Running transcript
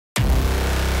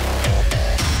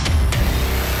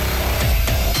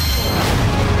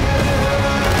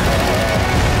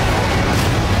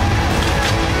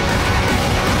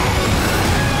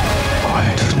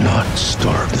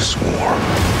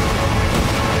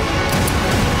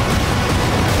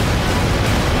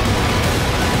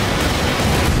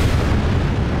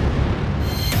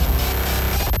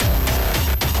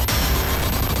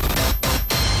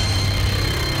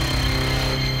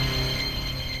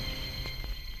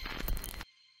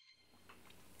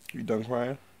You done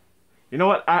crying? You know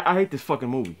what? I hate this fucking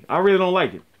movie. I really don't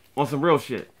like it. On some real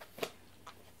shit.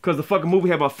 Because the fucking movie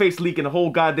had my face leaking the whole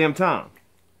goddamn time.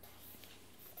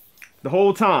 The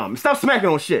whole time. Stop smacking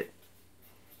on shit.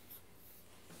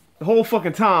 The whole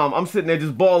fucking time, I'm sitting there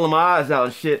just bawling my eyes out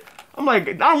and shit. I'm like,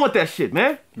 I don't want that shit,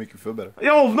 man. Make you feel better. You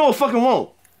know, no, it fucking won't.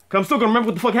 Because I'm still going to remember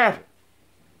what the fuck happened.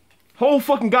 Whole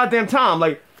fucking goddamn time.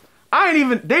 Like, they ain't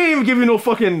even give you no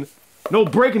fucking, no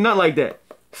break or nothing like that.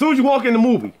 As soon as you walk in the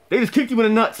movie, they just kick you in the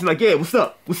nuts. And like, yeah, what's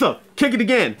up? What's up? Kick it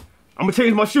again. I'm going to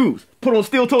change my shoes. Put on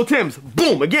steel-toe Timbs.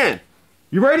 Boom, again.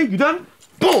 You ready? You done?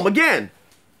 Boom, again.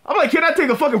 I'm like, can I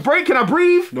take a fucking break? Can I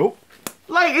breathe? Nope.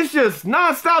 Like, it's just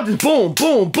non-stop, just boom,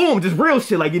 boom, boom, just real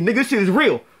shit. Like, nigga, this shit is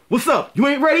real. What's up? You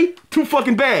ain't ready? Too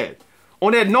fucking bad.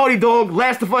 On that Naughty Dog,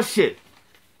 Last of Us shit.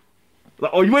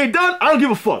 Like, oh, you ain't done? I don't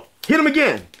give a fuck. Hit him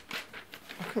again.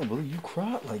 I can't believe you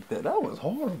cried like that. That was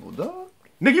horrible, dog.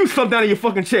 Nigga, you slumped down in your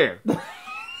fucking chair.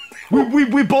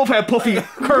 we both had puffy,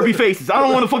 curvy faces. I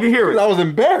don't want to fucking hear it. I was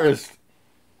embarrassed.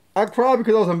 I cried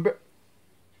because I was embarrassed.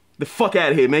 The fuck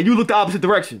out of here, man. You looked the opposite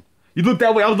direction. You looked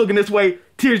that way, I was looking this way,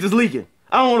 tears just leaking.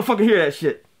 I don't want to fucking hear that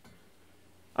shit.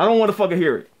 I don't want to fucking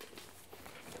hear it.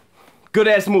 Good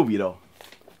ass movie, though.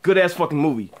 Good ass fucking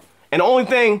movie. And the only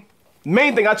thing,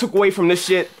 main thing I took away from this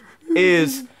shit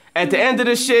is, at the end of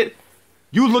this shit,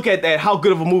 you look at that, how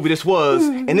good of a movie this was,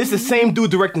 and this is the same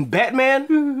dude directing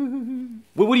Batman?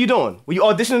 What are you doing? Were you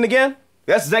auditioning again?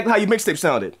 That's exactly how your mixtape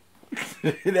sounded.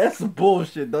 That's some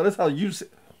bullshit, though. That's how you say.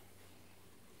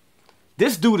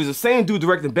 This dude is the same dude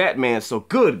directing Batman, so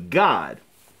good God.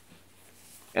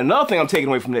 And another thing I'm taking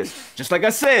away from this, just like I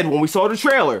said when we saw the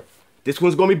trailer, this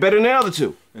one's gonna be better than the other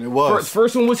two. And it was.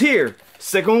 First one was here,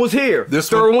 second one was here,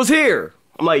 third one was here.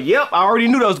 I'm like, yep, I already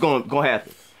knew that was gonna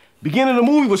happen. Beginning of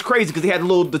the movie was crazy because they had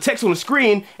the text on the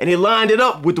screen and they lined it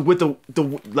up with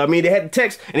I mean, they had the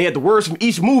text and they had the words from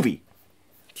each movie.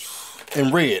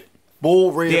 In red,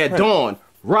 bold red. They had Dawn,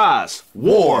 Rise,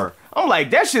 War. I'm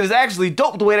like, that shit is actually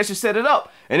dope the way that shit set it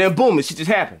up. And then boom, this shit just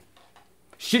happened.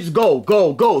 Shit just go.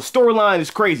 Storyline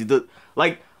is crazy.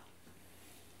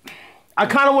 I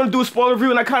kind of want to do a spoiler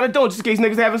review and I kind of don't, just in case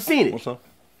niggas haven't seen it. What's up?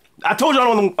 I told you I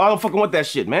don't fucking want that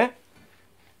shit, man.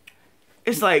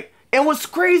 It's like, and what's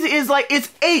crazy is like,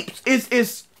 it's apes.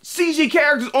 It's CG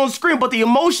characters on screen, but the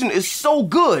emotion is so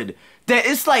good that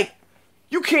it's like,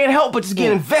 you can't help but just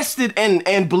get invested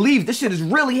and believe this shit is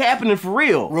really happening for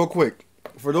real. Real quick.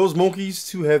 For those monkeys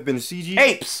to have been CG,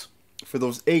 apes. For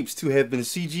those apes to have been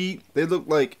CG, they look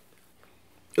like,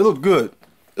 it looked good.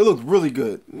 It looked really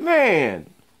good, man.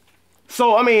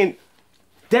 So I mean,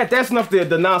 that's enough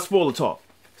the non-spoiler talk.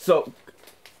 So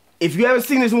if you haven't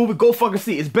seen this movie, go fucking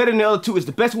see it. It's better than the other two. It's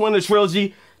the best one in the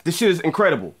trilogy. This shit is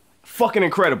incredible, fucking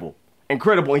incredible,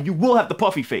 incredible, and you will have the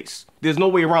puffy face. There's no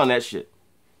way around that shit.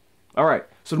 All right,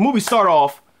 so the movie start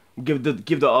off, give the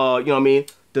you know what I mean,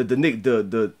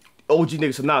 the OG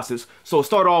nigga synopsis. So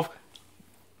start off,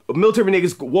 military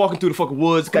niggas walking through the fucking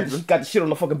woods, got the shit on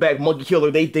the fucking back, monkey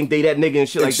killer. They think they that nigga and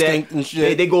shit Extinct like that. And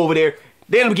shit. They go over there.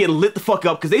 They end up getting lit the fuck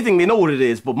up because they think they know what it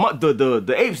is. But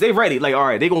the apes, they ready. Like, all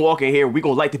right, they gonna walk in here. We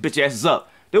gonna light the bitch asses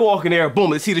up. They walk in there,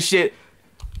 boom, they see the shit.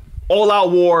 All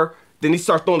out war. Then they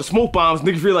start throwing the smoke bombs.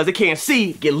 Niggas realize they can't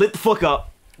see, get lit the fuck up.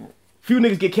 Few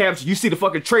niggas get captured. You see the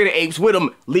fucking trader apes with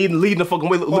them leading the fucking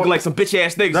way, looking like some bitch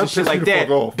ass niggas and shit like that.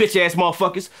 Bitch ass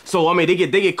motherfuckers. So I mean, they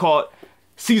get caught.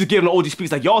 Caesar giving the OG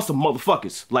speech like, y'all some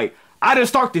motherfuckers. Like, I didn't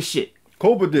start this shit.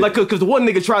 Cobra did. Like, cause the one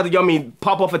nigga tried to, you know what I mean,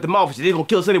 pop off at the mouth. They gonna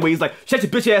kill us anyway. He's like, shut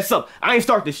your bitch ass up. I ain't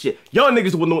start this shit. Y'all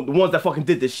niggas were the ones that fucking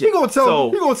did this shit. You gonna tell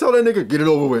that nigga, get it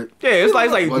over with. Yeah, it's like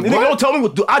nigga, don't tell me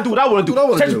what do. I do what I want to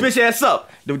do. Shut your bitch ass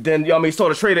up. Then, you know what I mean, saw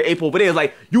the trader ape over there. It's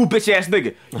like, you a bitch ass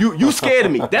nigga. You scared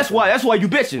of me. That's why you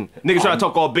bitching. Niggas trying to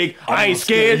talk all big. I ain't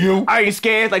scared. I ain't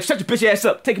scared. Like, shut your bitch ass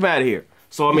up. Take him out of here.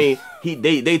 So I mean,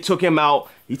 they took him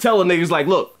out. He telling niggas like,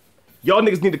 look, y'all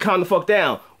niggas need to calm the fuck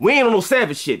down. We ain't on no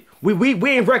savage shit. We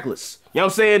ain't reckless. You know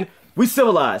what I'm saying? We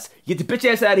civilized. Get the bitch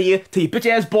ass out of here. Tell your bitch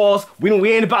ass balls. We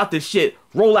ain't about this shit.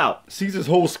 Roll out. Caesar's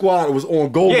whole squad was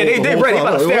on goal. Yeah, they ready. They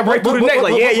about to stab right through the neck.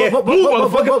 Like, yeah. Move,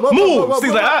 motherfucker. Move.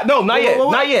 Caesar's like, no, not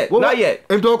yet. Not yet.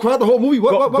 And don't cry the whole movie.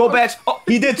 Go back. Oh,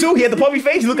 he did too? He had the puppy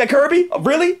face? He looked like Kirby? Oh,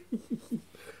 really?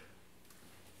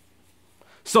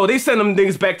 So they send them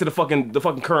niggas back to the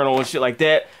fucking colonel and shit like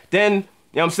that. Then, you know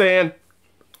what I'm saying?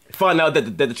 Find out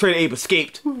that the trader ape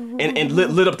escaped and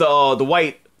lit up the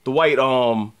white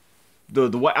I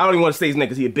don't even want to say his name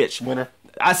because he a bitch. Winner.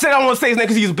 I said I don't want to say his name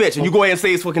because he's a bitch, and you go ahead and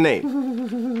say his fucking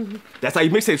name. That's how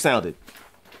your mixtape sounded.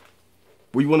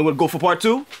 Well, you want to go for part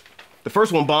 2? The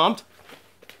first one bombed.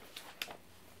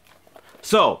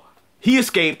 So he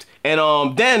escaped,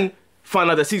 and then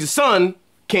find out that Caesar's son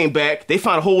came back. They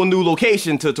found a whole new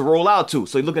location to roll out to.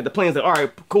 So he looked at the plans like, all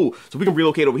right, cool. So we can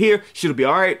relocate over here. Shit'll be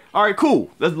all right. All right,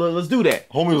 cool. Let's do that.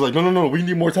 Homie was like, no, we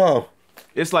need more time.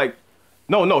 It's like,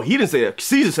 no, he didn't say that.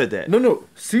 Caesar said that. No,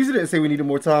 Caesar didn't say we needed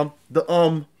more time. The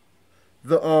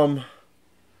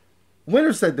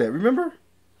winner said that. Remember?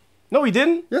 No, he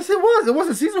didn't. Yes, it was. It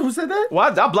wasn't Caesar who said that.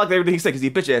 Well, I blocked everything he said because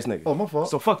he's a bitch ass nigga. Oh, my fault.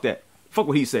 So fuck that. Fuck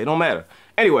what he said. It don't matter.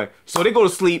 Anyway, so they go to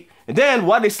sleep, and then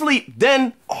while they sleep,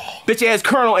 bitch ass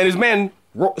Colonel and his men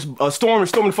storm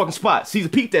the fucking spot. Caesar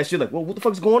peeped that shit like, well, what the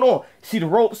fuck is going on? See the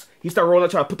ropes. He started rolling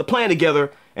out, trying to put the plan together,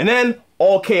 and then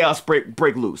all chaos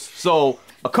break loose. So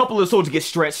a couple of the soldiers get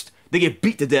stretched. They get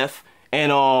beat to death,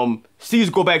 and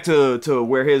Caesar go back to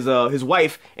where his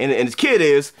wife and his kid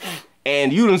is.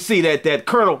 And you didn't see that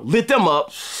Colonel lit them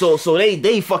up, so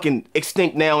they fucking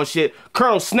extinct now and shit.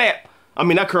 Colonel snap, I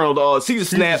mean not Colonel, Caesar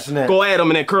snap, go at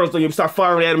him, and then Colonel start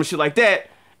firing at him and shit like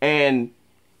that. And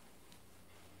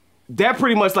that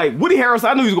pretty much like Woody Harrelson.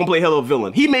 I knew he was gonna play hell of a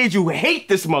villain. He made you hate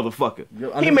this motherfucker.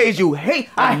 He made you hate.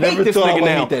 I hate this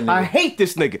nigga now. I hate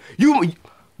this nigga.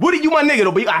 Woody, you my nigga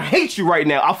though, but I hate you right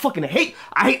now. I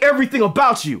hate everything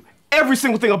about you. Every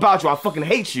single thing about you. I fucking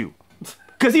hate you.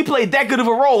 Cause he played that good of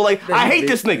a role. Like I hate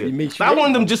this nigga. I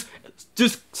wanted him just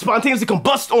spontaneously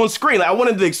combust on screen. Like I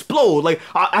wanted him to explode. Like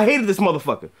I hated this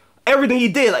motherfucker. Everything he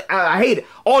did, like I hate it.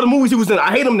 All the movies he was in, I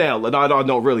hate him now. Like,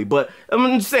 no, really. But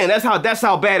I'm just saying that's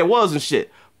how bad it was and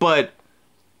shit. But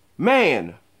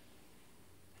man,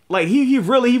 like he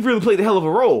really played the hell of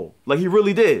a role. Like he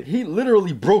really did. He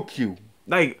literally broke you.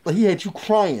 Like he had you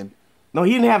crying. No,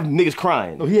 he didn't have niggas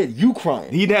crying. No, he had you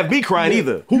crying. He didn't have me crying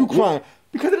either. Who crying?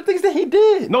 Because of the things that he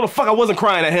did. No, the fuck I wasn't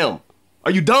crying at him.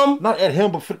 Are you dumb? Not at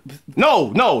him, but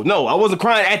No. I wasn't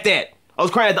crying at that. I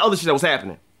was crying at the other shit that was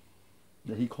happening.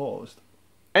 That he caused.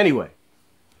 Anyway.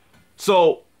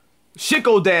 So, shit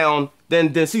go down.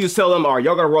 Then Caesar tell them, all right,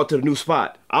 y'all gotta roll to the new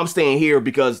spot. I'm staying here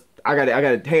because I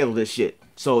gotta handle this shit.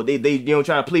 So they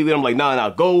try to plead with him like, nah,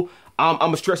 go. I'm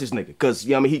gonna stress this nigga. Cause,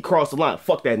 I mean, he crossed the line.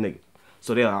 Fuck that nigga.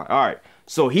 So they're like, all right.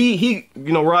 So he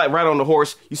ride on the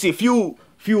horse. You see a few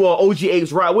OG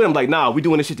apes ride with him, like, nah, we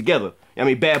doing this shit together. I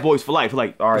mean, bad boys for life.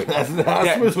 Like, all right,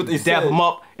 that's what they dap them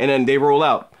up, and then they roll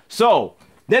out. So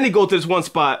then they go to this one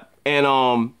spot,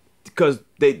 and because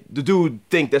the dude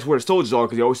think that's where the soldiers are,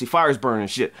 because they always see fires burning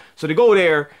and shit. So they go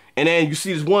there, and then you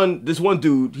see this one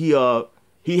dude. He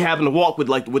happened to walk with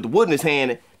the wood in his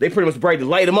hand. They pretty much ready to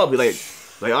light him up. He like,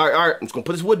 all right, I'm just gonna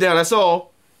put this wood down. That's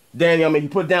all. Then, I mean, he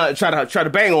put it down and try to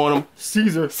bang on him.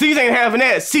 Caesar ain't having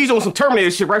that. Caesar on some Terminator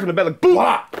shit right from the back, like, boom!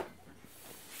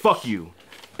 Fuck you.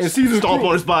 And Caesar stomped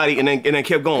on his body and then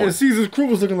kept going. And Caesar's crew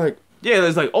was looking like, yeah,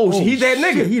 it's like, oh he's that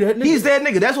nigga. He's that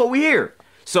nigga. That's what we hear.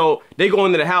 So they go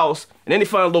into the house and then they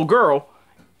find a little girl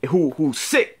who's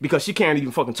sick because she can't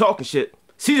even fucking talk and shit.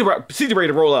 Caesar ready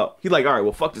to roll out. He's like, all right,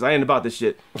 well, fuck this. I ain't about this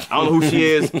shit. I don't know who she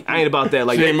is. I ain't about that.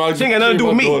 Like, she ain't got nothing to do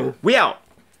with me. Daughter. We out.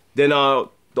 Then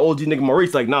the old G nigga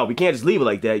Maurice like, nah, we can't just leave her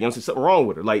like that. You know what I'm saying? Something wrong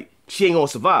with her. Like, she ain't gonna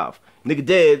survive. Nigga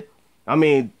dead. I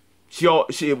mean,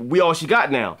 we all she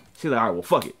got now. She's like, all right, well,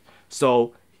 fuck it.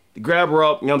 So they grab her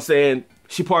up. You know what I'm saying?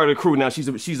 She part of the crew now. She's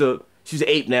an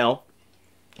ape now.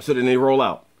 So then they roll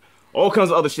out. All kinds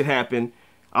of other shit happen.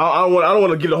 I don't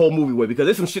want to give the whole movie away because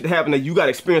there's some shit that happened that you got to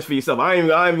experience for yourself. I'm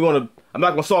not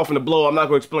gonna soften the blow. I'm not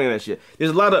gonna explain that shit.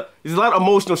 There's a lot of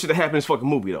emotional shit that happened in this fucking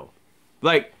movie though.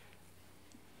 Like.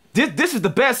 This is the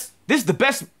best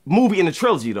movie in the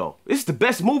trilogy though. This is the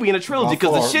best movie in the trilogy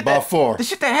because the shit that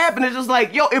happened is just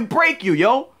like, yo, it break you,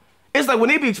 yo. It's like when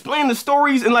they be explaining the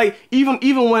stories and like even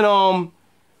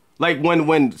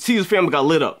when Caesar's family got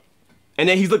lit up, and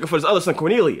then he's looking for his other son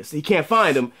Cornelius. He can't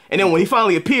find him, and then when he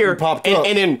finally appeared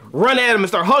and then run at him and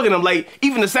start hugging him, like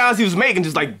even the sounds he was making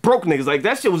just like broke niggas. Like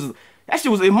that shit was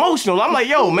emotional. I'm like,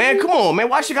 yo, man, come on, man,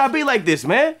 why shit gotta be like this,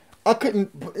 man? I couldn't.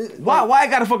 Why I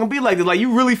gotta fucking be like this? Like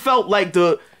you really felt like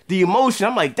the emotion.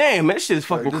 I'm like, damn, man, this shit is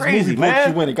fucking crazy,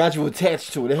 man. You in, it got you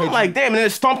attached to it. I'm like, damn, and then it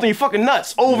stomped on your fucking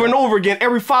nuts over and over again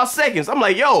every 5 seconds. I'm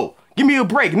like, yo, give me a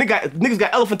break. Niggas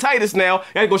got elephantitis now.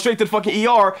 Gotta go straight to the fucking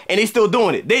ER, and they still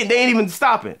doing it. They ain't even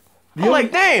stopping. I'm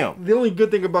like, damn. The only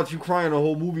good thing about you crying the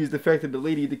whole movie is the fact that the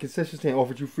lady at the concession stand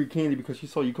offered you free candy because she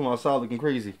saw you come outside looking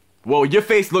crazy. Well, your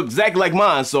face looked exactly like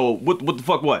mine, so what the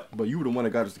fuck what? But you were the one that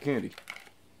got us the candy.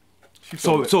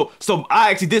 So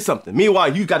I actually did something.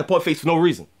 Meanwhile, you got the poor face for no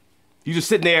reason. You just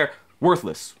sitting there,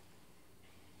 worthless.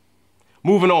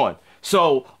 Moving on.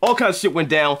 So all kinds of shit went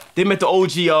down. They met the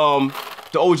OG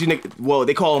nigga. Well,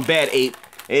 they call him Bad Ape,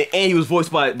 and he was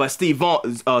voiced by Steve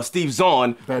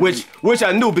Zahn, which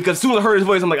I knew because as soon as I heard his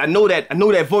voice, I'm like, I know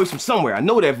that voice from somewhere. I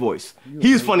know that voice.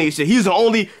 He's funny as shit. He's the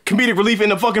only comedic relief in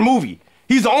the fucking movie.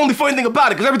 He's the only funny thing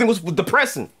about it because everything was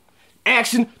depressing.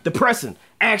 Action, depressing.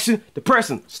 Action,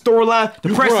 depressing. Storyline,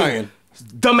 depressing.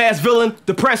 Dumbass villain,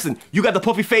 depressing. You got the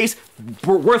puffy face,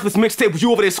 worthless mixtape with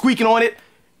you over there squeaking on it.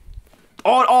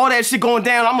 All that shit going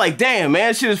down. I'm like, damn,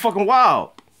 man, this shit is fucking wild.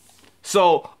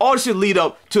 So all this shit lead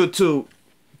up to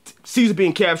Caesar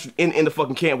being captured in the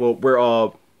fucking camp where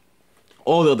all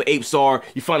the other apes are.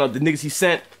 You find out the niggas he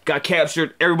sent got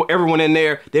captured. Everyone in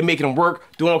there, they're making them work,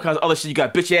 doing all kinds of other shit. You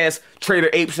got bitch ass trader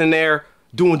apes in there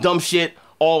doing dumb shit.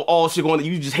 All shit going.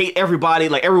 You just hate everybody,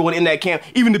 like everyone in that camp,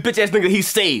 even the bitch ass nigga he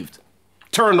saved.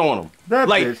 Turned on him. This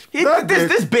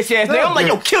bitch ass nigga. I'm like,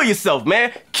 yo, kill yourself,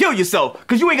 man. Kill yourself.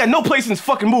 Cause you ain't got no place in this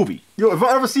fucking movie. Yo, if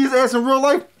I ever see his ass in real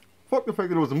life, fuck the fact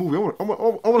that it was a movie. I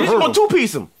want to You just want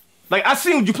two-piece him. Like, I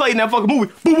seen you played in that fucking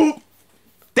movie. Boop, boop.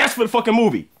 That's for the fucking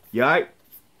movie. You alright?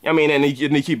 I mean, and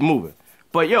they keep moving.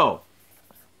 But yo,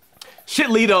 shit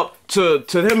lead up to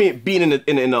him being in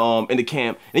the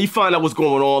camp, and you find out what's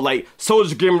going on. Like,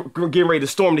 soldiers getting ready to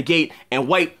storm the gate and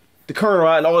wipe the colonel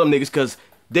out and all them niggas because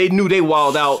they knew they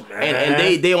wild out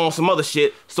and they on some other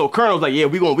shit. So Colonel was like, yeah,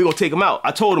 we gonna take them out.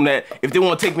 I told him that if they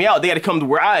want to take me out, they got to come to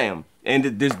where I am. And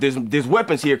there's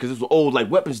weapons here because it's an old like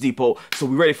weapons depot, so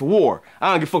we ready for war.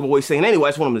 I don't give a fuck about what he's saying anyway. I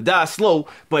just want him to die slow,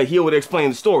 but he would explain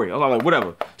the story. I'm like,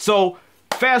 whatever. So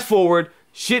fast forward,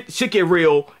 shit get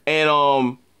real,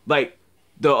 and like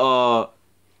the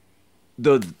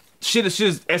shit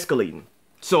is escalating.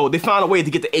 So they found a way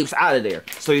to get the apes out of there.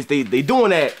 So they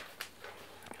doing that.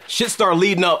 Shit started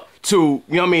leading up to,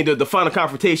 you know what I mean, the final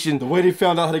confrontation. The way they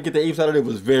found out how to get the apes out of there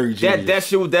was very genius. That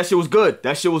shit was good.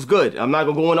 That shit was good. I'm not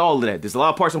gonna go into all of that. There's a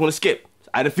lot of parts I want to skip.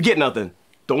 I didn't forget nothing.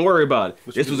 Don't worry about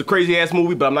it. This was a crazy ass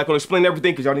movie, but I'm not gonna explain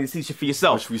everything because y'all need to see shit for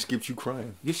yourself. Wish we skipped you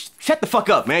crying. Shut the fuck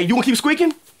up, man. You wanna keep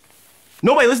squeaking?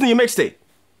 Nobody listen to your mixtape.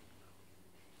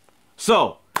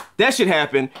 So that shit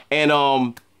happened,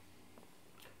 and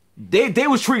they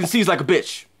was treating C's like a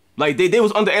bitch. Like they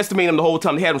was underestimating him the whole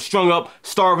time. They had him strung up,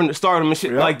 starving him and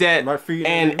shit like that.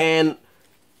 And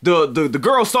the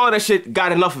girl saw that shit,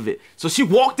 got enough of it. So she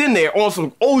walked in there on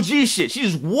some OG shit. She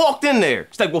just walked in there.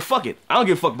 She's like, well, fuck it. I don't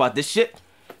give a fuck about this shit.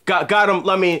 Got him.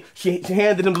 I mean, she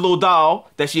handed him the little doll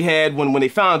that she had when they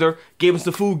found her. Gave him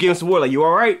some food, gave him some water. Like, you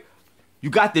all right? You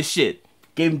got this shit.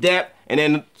 Gave him dap, and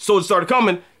then the soldiers started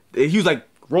coming. He was like,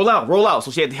 roll out, roll out.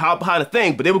 So she had to hop behind the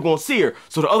thing, but they were going to see her.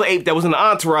 So the other ape that was in the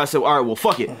entourage said, all right, well,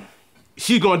 fuck it.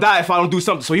 She's going to die if I don't do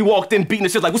something. So he walked in, beating the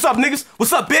shit like, what's up, niggas?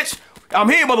 What's up, bitch? I'm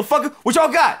here, motherfucker. What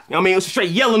y'all got? You know what I mean? It was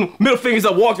straight yelling, middle fingers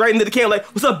up, walked right into the camp like,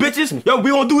 what's up, bitches? Yo,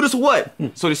 we gonna do this or what?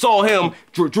 So they saw him,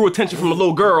 drew attention from a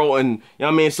little girl, and, you know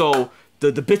what I mean? So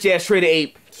the bitch-ass trader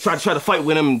ape tried to fight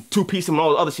with him, two-piece him and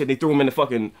all the other shit. They threw him in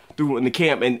the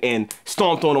camp and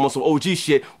stomped on him on some OG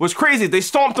shit. What's crazy is they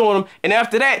stomped on him, and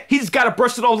after that, he just got to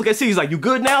brush it off. Look at C. He's like, you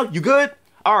good now? You good?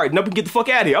 All right, now we can get the fuck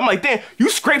out of here. I'm like, damn, you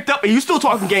scraped up and you still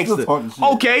talking gangster.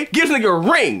 Okay, give this nigga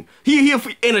a ring. He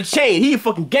in a chain. He a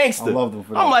fucking gangster. I loved him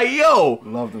for that. I'm like, yo.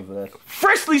 Loved him for that.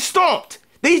 Freshly stomped.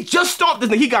 They just stomped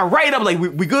this nigga. He got right up like,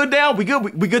 we good now? We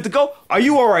good? We good to go? Are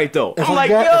you all right though? I'm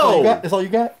like, yo. That's all you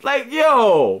got? Like,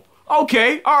 yo.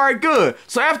 Okay, all right, good.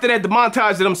 So after that, the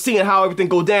montage that I'm seeing how everything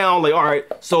go down, like, all right,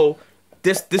 so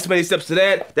this many steps to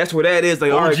that, that's where that is.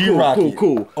 Like, all right,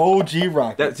 cool. OG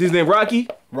Rocket. That's his name, Rocky?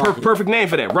 Perfect name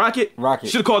for that. Rocket?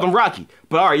 Should have called him Rocky.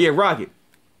 But all right, yeah, Rocket.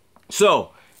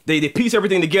 So they piece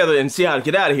everything together and see how to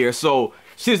get out of here. So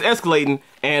shit's escalating,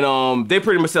 and they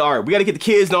pretty much said, all right, we got to get the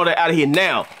kids and all that out of here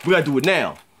now. We got to do it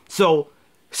now. So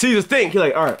Caesar think, he's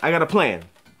like, all right, I got a plan.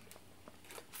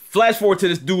 Flash forward to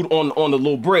this dude on the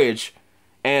little bridge,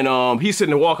 and he's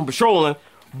sitting there walking, patrolling.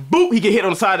 Boop, he get hit on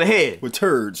the side of the head. With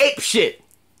turds. Ape shit.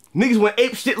 Niggas went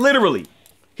ape shit literally.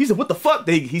 He said, what the fuck?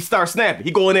 He starts snapping.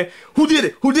 He go in there, who did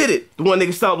it? Who did it? The one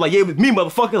nigga stopped like, yeah, it was me,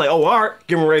 motherfucker. Like, oh, all right.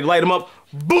 Getting ready to light him up.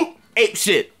 Boop, ape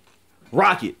shit.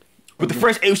 Rocket. With the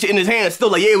fresh ape shit in his hand, still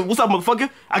like, yeah, what's up, motherfucker?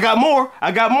 I got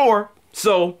more.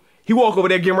 So he walk over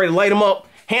there, getting ready to light him up.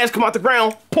 Hands come out the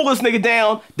ground, pull this nigga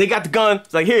down. They got the gun.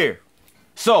 It's like, here.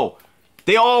 So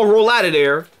they all roll out of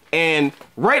there. And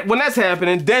right when that's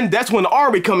happening, then that's when the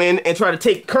army come in and try to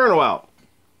take Colonel out.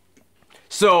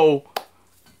 So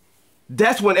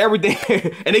that's when everything,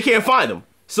 and they can't find him.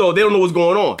 So they don't know what's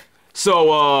going on. So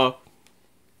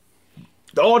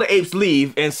all the apes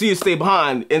leave and Caesar stay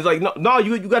behind. And it's like, no,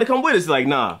 you got to come with us. Like,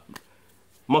 nah.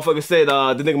 Motherfucker said,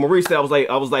 the nigga Maurice said, I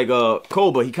was like,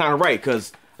 Koba, he kind of right,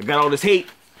 because I got all this hate.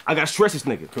 I got to stress this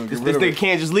nigga. This nigga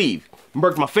can't just leave.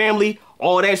 Murked my family,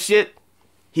 all that shit.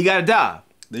 He got to die.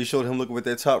 They showed him looking with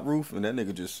that top roof, and that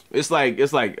nigga just... It's like,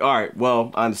 all right,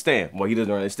 well, I understand. Well, he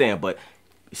doesn't understand, but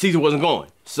Caesar wasn't going.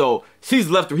 So Caesar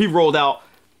left, he rolled out.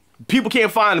 People can't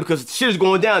find him because shit is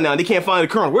going down now, and they can't find the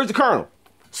colonel. Where's the colonel?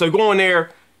 So you go in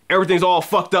there, everything's all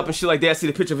fucked up and shit like that. See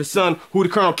the picture of his son, who the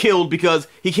colonel killed because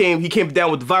he came down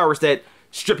with the virus that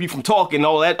stripped you from talking and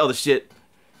all that other shit.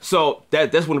 So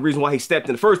that's one of the reasons why he stepped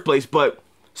in the first place. But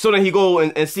so then he go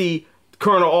and see the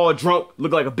colonel all drunk,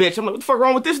 look like a bitch. I'm like, what the fuck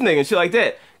wrong with this nigga and shit like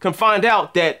that? Come find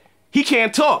out that he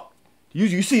can't talk. You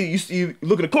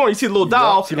look in the corner, you see the little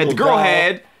doll that the girl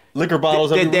had, liquor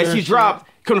bottles that she dropped.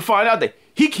 Come to find out that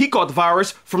he caught the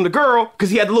virus from the girl because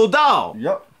he had the little doll.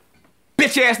 Yep.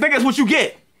 Bitch ass nigga, that's what you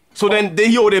get. So then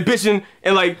he over there bitching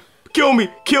and like, kill me,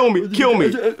 kill me, kill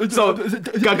me. So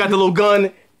got the little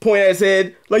gun, point at his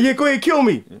head, like, yeah, go ahead, kill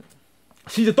me.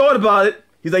 She just thought about it.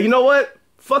 He's like, you know what?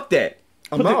 Fuck that.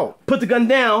 I'm out. Put the gun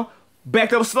down,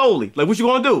 backed up slowly. Like, what you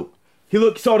gonna do? He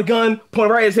saw the gun,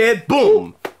 pointed right at his head,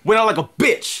 boom. Went out like a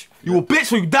bitch. You a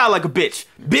bitch or you die like a bitch.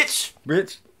 Bitch.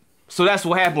 Bitch. So that's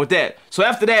what happened with that. So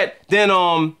after that, then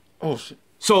oh shit.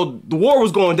 So the war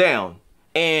was going down,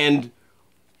 and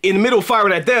in the middle of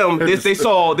firing at them, they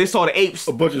saw the apes.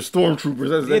 A bunch of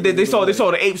stormtroopers. They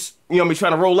saw the apes, you know what I mean,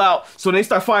 trying to roll out. So they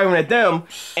start firing at them,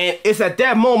 and it's at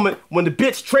that moment when the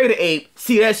bitch trader ape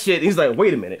see that shit. And he's like,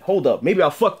 wait a minute, hold up, maybe I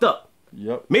fucked up.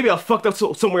 Yep. Maybe I fucked up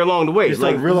somewhere along the way. He's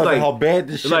like realizing how bad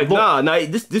this shit like, looked. nah,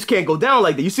 this can't go down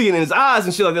like that. You see it in his eyes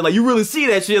and shit like that. Like, you really see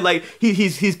that shit. Like,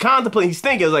 he's contemplating, he's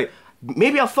thinking, it's like,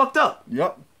 maybe I fucked up.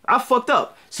 Yep. I fucked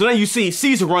up. So then you see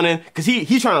Caesar running because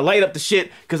he's trying to light up the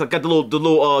shit because I got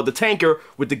the tanker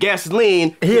with the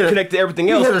gasoline connected to everything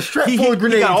else. He had a strap full of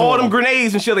grenades. He got all them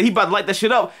grenades and shit. Like, he about to light that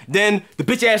shit up. Then the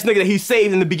bitch ass nigga that he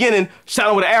saved in the beginning shot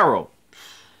him with an arrow.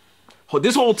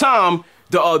 This whole time,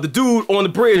 the dude on the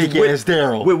bridge with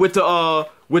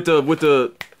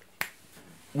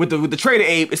the trader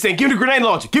ape is saying, "Give me the grenade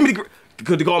launcher. Give me the."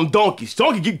 Because they call him donkeys.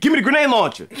 Donkey, give me the grenade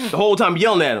launcher. The whole time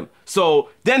yelling at him. So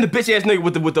then the bitch ass nigga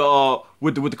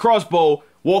with the crossbow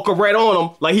walk up right on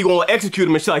him like he gonna execute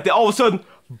him and shit like that. All of a sudden,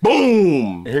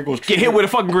 boom! And here goes get hit with a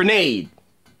fucking grenade.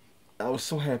 I was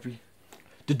so happy.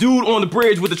 The dude on the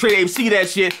bridge with the trader ape see that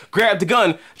shit, grab the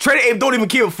gun. Trader ape don't even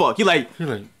give a fuck. He like, it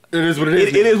is what it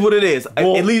is. It is what it is.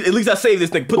 At least I saved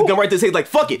this nigga. Put the gun right there. Say like,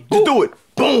 fuck it, just do it.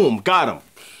 Boom, got him.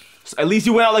 So at least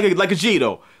he went out like a G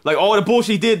though. Like all the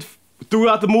bullshit he did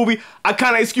throughout the movie, I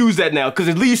kind of excuse that now, because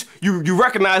at least you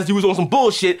recognized he was on some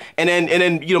bullshit, and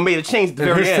then you know, made a change at the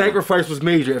very end. His sacrifice was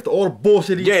major after all the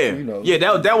bullshit he did. You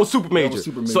know, that was super major.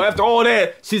 So after all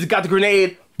that, Caesar got the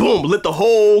grenade, boom, lit the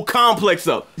whole complex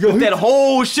up. Lit that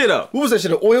whole shit up. What was that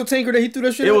shit? An oil tanker that he threw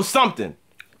that shit? It was something.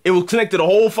 It was connected to the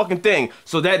whole fucking thing.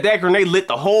 So that grenade lit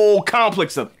the whole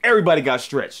complex up. Everybody got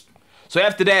stretched. So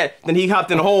after that, then he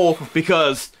hopped in the hole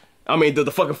because, I mean,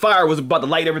 the fucking fire was about to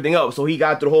light everything up. So he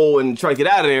got through the hole and tried to get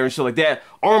out of there and shit like that.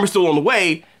 Armor's still on the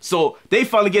way. So they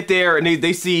finally get there and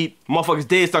they see motherfuckers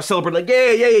dead, start celebrating like,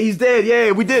 yeah, he's dead.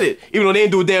 Yeah, we did it. Even though they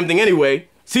didn't do a damn thing anyway.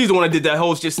 Caesar the one that did that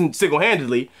whole shit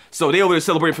single-handedly. So they over there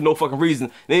celebrating for no fucking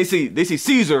reason. Then they see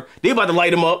Caesar. They about to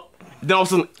light him up. Then all of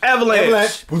a sudden,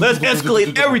 avalanche. Let's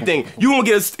escalate everything. You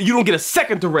don't get a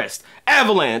second to rest.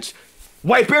 Avalanche.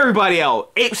 Wipe everybody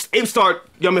out. Apes start,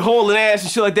 you know what I mean, hauling ass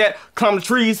and shit like that. Climb the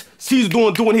trees. Caesar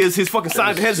doing his fucking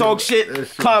Sonic the Hedgehog shit.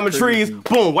 Climb the trees.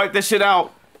 Boom, wipe that shit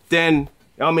out. Then,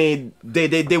 I mean,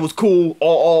 they was cool.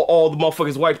 All the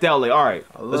motherfuckers wiped out. Like, all right,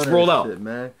 let's roll out. Shit,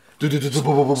 man.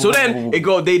 So then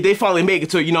they finally make it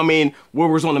to, you know what I mean, where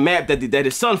it was on the map that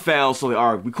his son found. So like,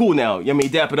 all right, we cool now. You know what I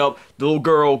mean, dap it up. The little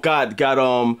girl got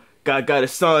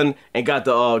his son and got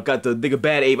the nigga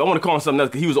Bad Ape. I want to call him something else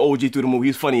because he was OG through the movie. He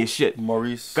was funny as shit.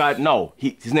 Maurice.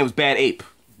 His name was Bad Ape.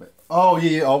 Oh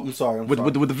yeah. Oh, I'm sorry. With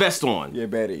the vest on. Yeah,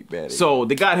 Bad Ape. So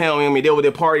they got him. You know what I mean, they over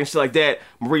there partying and shit like that.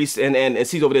 Maurice and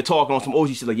C's over there talking on some OG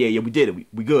shit like, yeah, we did it.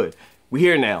 We good. We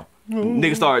here now.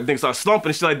 Niggas start slumping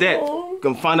and shit like that.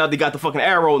 Gonna find out they got the fucking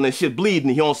arrow and that shit bleeding.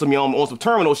 He on some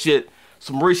terminal shit.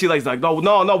 So Maurice shit like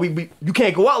no, you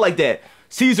can't go out like that.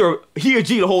 Caesar, he a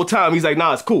G the whole time. He's like,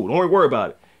 nah, it's cool. Don't worry about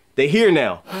it. They here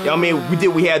now. You know what I mean, we did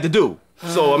what we had to do.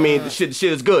 So I mean, the shit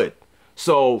is good.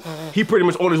 So he pretty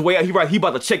much on his way out. He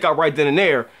about to check out right then and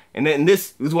there. And then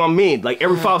this is what I mean. Like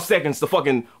every 5 seconds, the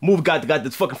fucking move got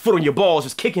this fucking foot on your balls,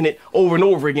 just kicking it over and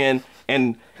over again,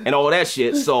 and all that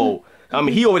shit. So I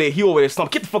mean, he over there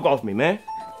slumped. Get the fuck off me, man.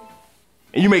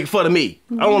 And you making fun of me.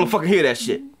 I don't want to fucking hear that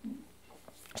shit.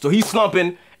 So he's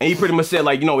slumping, and he pretty much said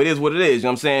like, you know, it is what it is. You know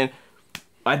what I'm saying?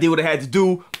 I did what I had to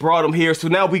do, brought him here, so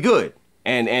now we good.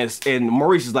 And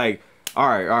Maurice is like, all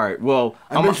right, well,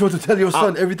 I made sure to tell your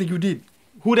son everything you did.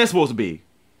 Who that's supposed to be?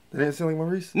 That didn't sound like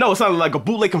Maurice? No, it sounded like a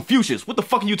bootleg Confucius. What the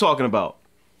fuck are you talking about?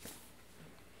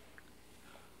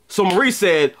 So Maurice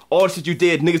said, all the shit you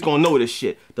did, niggas gonna know this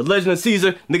shit. The Legend of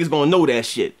Caesar, niggas gonna know that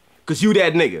shit. Cause you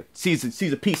that nigga.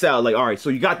 Sees a peace out, like, all right, so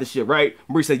you got this shit, right?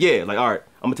 Maurice said, yeah, like, all right,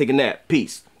 I'm gonna take a nap,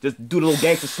 peace. Just do the little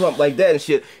gangster slump like that and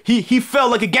shit. He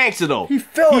felt like a gangster though. He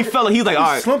felt like he's like, all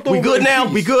right, we good now?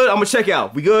 We good? I'm gonna check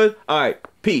out. We good? All right,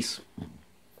 peace.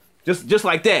 Just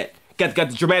like that. Got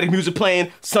the dramatic music playing,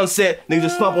 sunset, nigga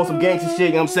just slump on some gangster shit,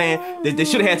 you know what I'm saying? They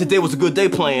should have had Today Was a Good Day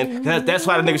playing. That's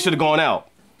why the nigga should have gone out.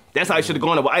 That's how he should have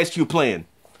gone out with Ice Cube playing.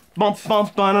 Bum, bum,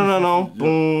 bum,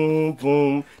 boom,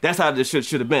 boom. That's how this shit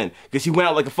should have been. Because he went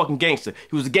out like a fucking gangster.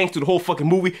 He was a gangster the whole fucking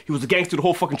movie. He was a gangster the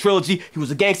whole fucking trilogy. He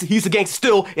was a gangster. He's a gangster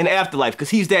still in the afterlife because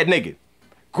he's that nigga.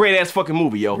 Great ass fucking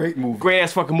movie, yo. Great movie. Great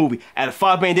ass fucking movie. Out of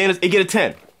 5 bandanas, it get a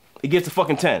 10. It gets a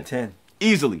fucking 10. 10.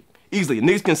 Easily.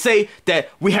 Niggas can say that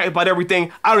we hype about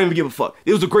everything. I don't even give a fuck.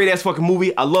 It was a great ass fucking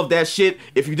movie. I love that shit.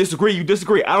 If you disagree, you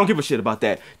disagree. I don't give a shit about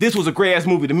that. This was a great ass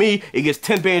movie to me. It gets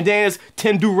 10 bandanas,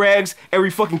 10 do-rags, every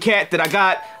fucking cat that I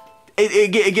got.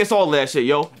 It gets all of that shit,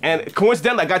 yo. And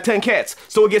coincidentally, I got 10 cats.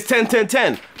 So it gets 10, 10,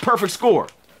 10. Perfect score.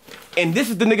 And this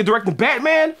is the nigga directing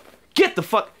Batman? Get the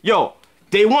fuck. Yo,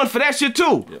 day one for that shit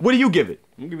too. Yeah. What do you give it?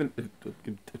 I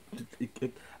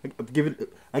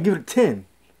give it a 10.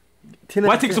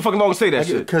 Why take so fucking long to say that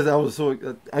shit? Because I was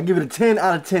so. I give it a 10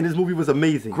 out of 10. This movie was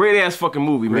amazing. Great ass fucking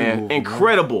movie, man.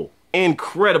 Incredible.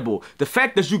 Incredible. The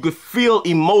fact that you could feel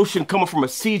emotion coming from a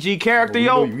CG character,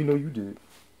 yo. We know you did.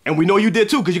 And we know you did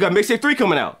too, because you got Mixtape 3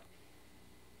 coming out.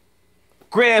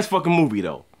 Great ass fucking movie,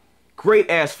 though. Great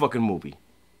ass fucking movie.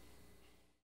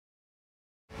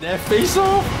 That face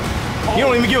off? He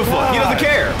don't even give a fuck. He doesn't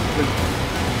care.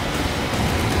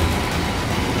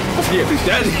 Yeah,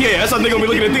 that's how nigga gonna be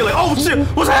looking at me like, oh shit,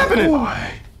 what's happening?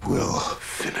 I will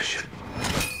finish it.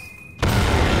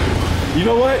 You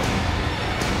know what?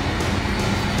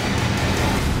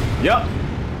 Yep.